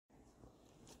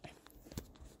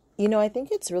I think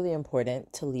it's really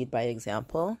important to lead by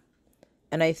example.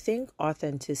 And I think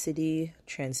authenticity,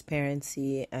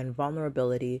 transparency, and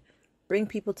vulnerability bring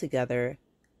people together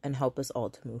and help us all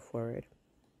to move forward.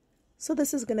 So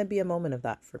this is going to be a moment of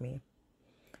that for me.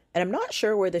 And I'm not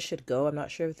sure where this should go. I'm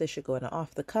not sure if this should go in an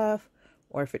off the cuff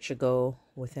or if it should go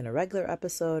within a regular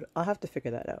episode. I'll have to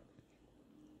figure that out.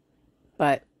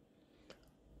 But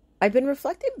I've been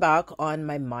reflecting back on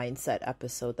my mindset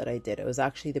episode that I did. It was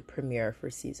actually the premiere for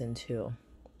season 2.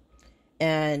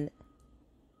 And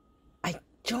I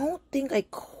don't think I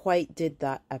quite did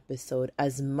that episode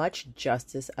as much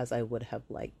justice as I would have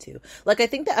liked to. Like, I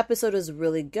think the episode was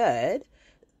really good,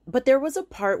 but there was a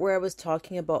part where I was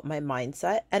talking about my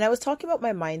mindset, and I was talking about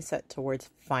my mindset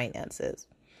towards finances.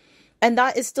 And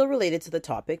that is still related to the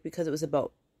topic because it was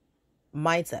about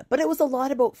mindset, but it was a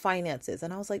lot about finances.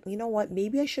 And I was like, you know what?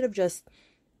 Maybe I should have just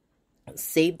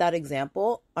saved that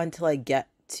example until I get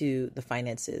to the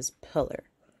finances pillar.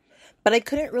 But I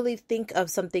couldn't really think of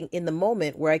something in the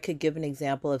moment where I could give an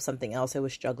example of something else I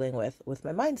was struggling with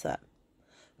my mindset.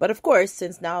 But of course,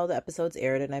 since now the episode's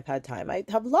aired and I've had time, I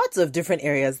have lots of different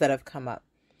areas that have come up.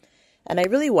 And I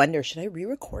really wonder, should I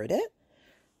re-record it?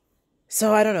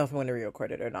 So I don't know if I'm going to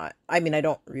re-record it or not. I mean, I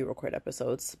don't re-record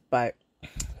episodes, but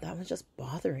that was just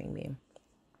bothering me.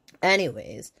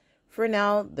 Anyways, for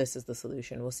now, this is the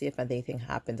solution. We'll see if anything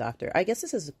happens after. I guess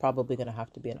this is probably going to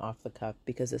have to be an off the cuff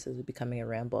because this is becoming a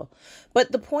ramble.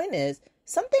 But the point is,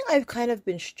 something I've kind of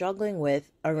been struggling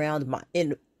with around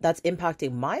that's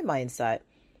impacting my mindset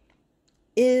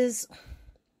is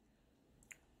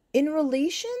in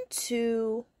relation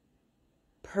to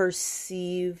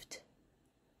perceived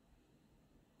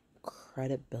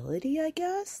credibility, I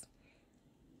guess.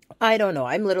 I don't know.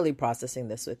 I'm literally processing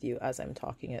this with you as I'm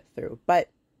talking it through. But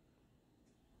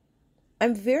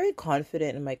I'm very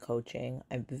confident in my coaching.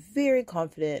 I'm very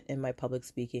confident in my public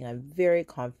speaking. I'm very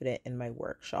confident in my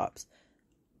workshops.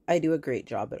 I do a great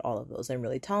job at all of those. I'm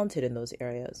really talented in those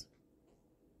areas.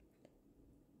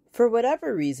 For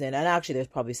whatever reason, and actually there's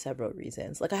probably several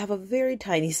reasons, like I have a very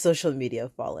tiny social media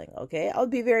following, okay? I'll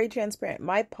be very transparent.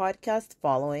 My podcast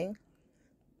following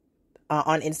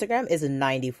on Instagram is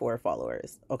 94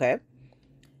 followers, okay?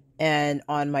 And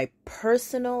on my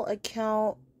personal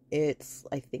account, it's,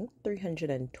 I think,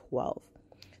 312.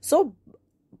 So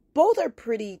both are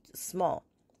pretty small.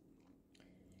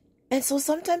 And so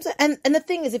sometimes, and the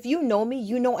thing is, if you know me,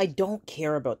 you know I don't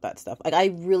care about that stuff. Like, I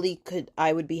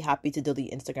would be happy to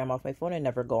delete Instagram off my phone and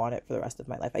never go on it for the rest of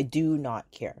my life. I do not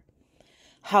care.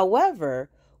 However,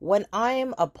 when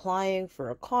I'm applying for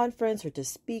a conference or to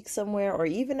speak somewhere, or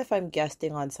even if I'm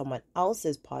guesting on someone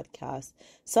else's podcast,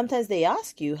 sometimes they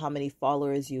ask you how many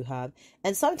followers you have,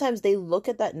 and sometimes they look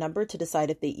at that number to decide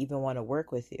if they even want to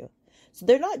work with you. So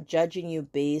they're not judging you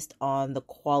based on the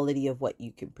quality of what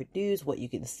you can produce, what you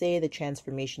can say, the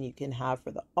transformation you can have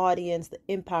for the audience, the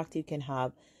impact you can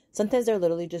have. Sometimes they're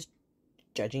literally just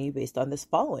judging you based on this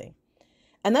following.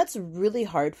 And that's really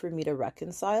hard for me to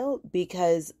reconcile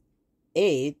because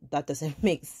that doesn't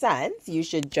make sense. You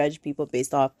should judge people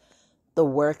based off the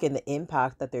work and the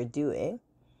impact that they're doing.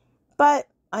 But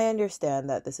I understand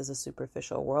that this is a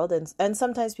superficial world, and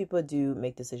sometimes people do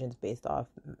make decisions based off,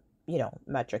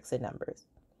 metrics and numbers.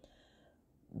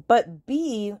 But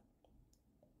B,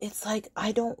 it's like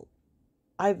I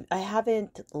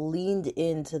haven't leaned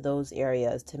into those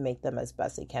areas to make them as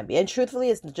best it can be. And truthfully,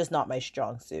 it's just not my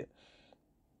strong suit.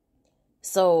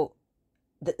 So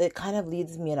it kind of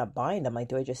leads me in a bind. I'm like,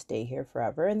 do I just stay here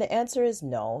forever? And the answer is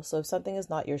no. So if something is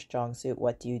not your strong suit,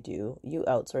 what do? You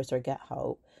outsource or get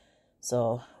help.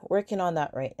 So working on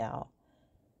that right now.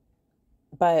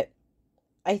 But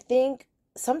I think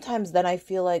sometimes then I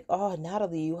feel like, oh,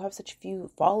 Natalie, you have such few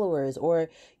followers, or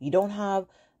you don't have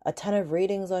a ton of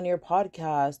ratings on your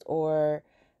podcast, or,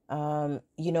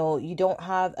 you don't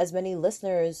have as many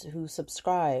listeners who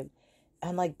subscribe.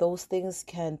 And like those things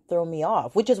can throw me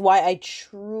off, which is why I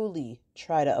truly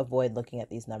try to avoid looking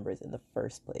at these numbers in the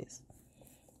first place.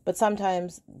 But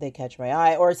sometimes they catch my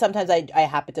eye, or sometimes I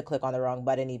happen to click on the wrong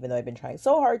button, even though I've been trying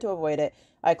so hard to avoid it.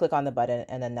 I click on the button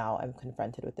and then now I'm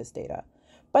confronted with this data.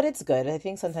 But it's good. I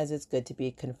think sometimes it's good to be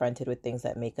confronted with things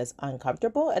that make us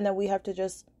uncomfortable, and then we have to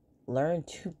just learn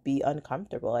to be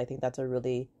uncomfortable. I think that's a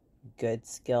really good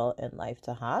skill in life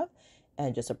to have,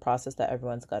 and just a process that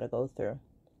everyone's got to go through.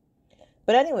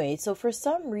 But anyway, so for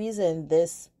some reason,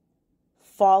 this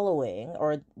following,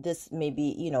 or this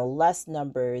maybe, less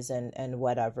numbers and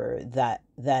whatever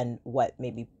than what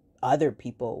maybe other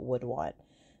people would want,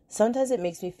 sometimes it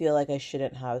makes me feel like I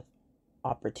shouldn't have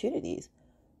opportunities.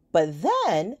 But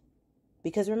then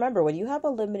Because remember, when you have a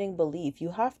limiting belief,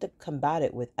 you have to combat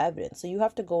it with evidence. So you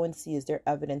have to go and see, is there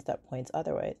evidence that points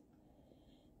otherwise?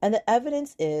 And the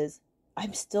evidence is,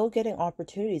 I'm still getting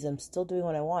opportunities. I'm still doing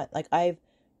what I want. Like I've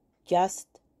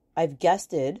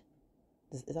guested,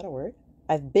 is that a word?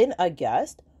 I've been a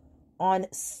guest on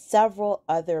several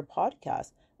other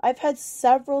podcasts. I've had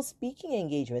several speaking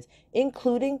engagements,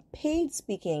 including paid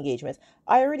speaking engagements.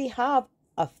 I already have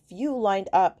a few lined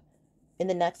up in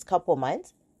the next couple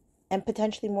months and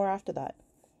potentially more after that.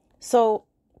 So,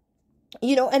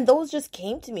 and those just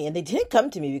came to me, and they didn't come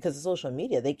to me because of social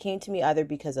media. They came to me either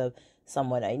because of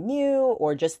someone I knew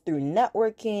or just through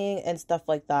networking and stuff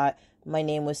like that. My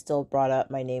name was still brought up.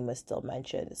 My name was still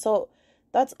mentioned. So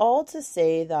that's all to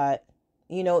say that,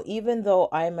 even though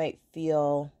I might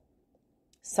feel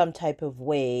some type of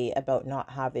way about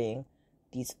not having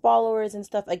these followers and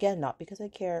stuff, again, not because I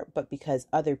care, but because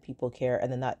other people care,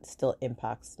 and then that still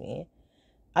impacts me.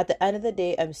 At the end of the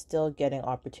day, I'm still getting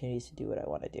opportunities to do what I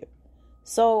want to do.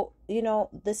 So,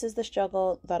 this is the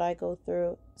struggle that I go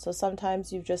through. So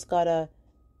sometimes you've just got to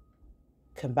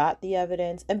combat the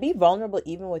evidence and be vulnerable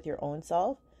even with your own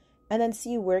self, and then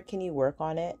see where can you work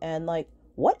on it, and like,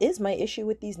 what is my issue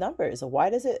with these numbers? Why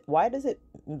does it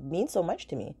mean so much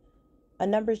to me? A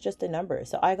number is just a number.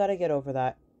 So I got to get over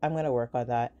that. I'm going to work on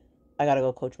that. I got to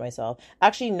go coach myself.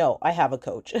 Actually, no, I have a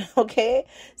coach. Okay.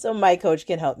 So my coach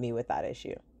can help me with that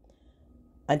issue.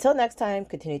 Until next time,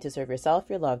 continue to serve yourself,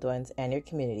 your loved ones, and your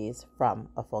communities from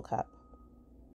a full cup.